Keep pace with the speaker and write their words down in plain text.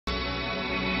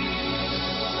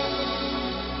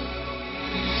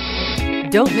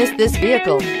Don't miss this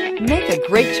vehicle. Make a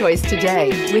great choice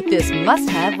today with this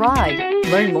must-have ride.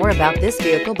 Learn more about this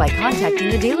vehicle by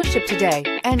contacting the dealership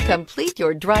today and complete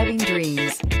your driving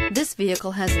dreams. This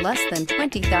vehicle has less than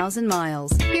 20,000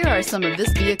 miles. Here are some of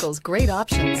this vehicle's great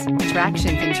options: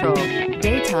 traction control,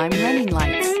 daytime running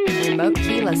lights, remote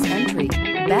keyless entry,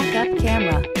 backup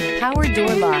camera, power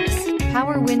door locks,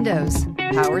 power windows,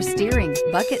 power steering,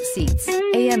 bucket seats,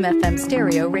 AM/FM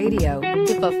stereo radio.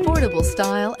 If affordable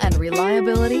style and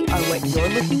reliability are what you're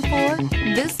looking for,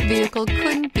 this vehicle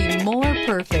couldn't be more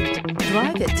perfect.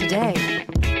 Drive it today.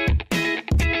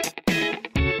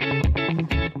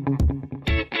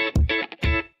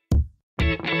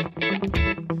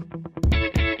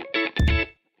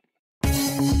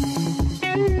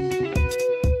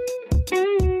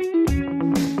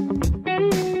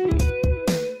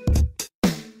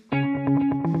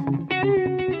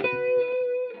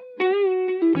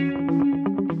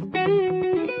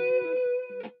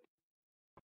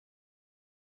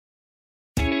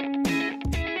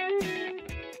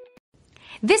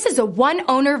 This is a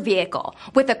one-owner vehicle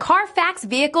with a CARFAX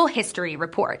vehicle history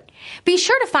report. Be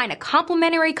sure to find a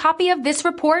complimentary copy of this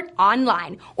report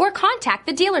online or contact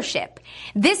the dealership.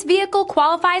 This vehicle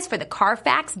qualifies for the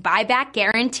CARFAX buyback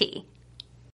guarantee.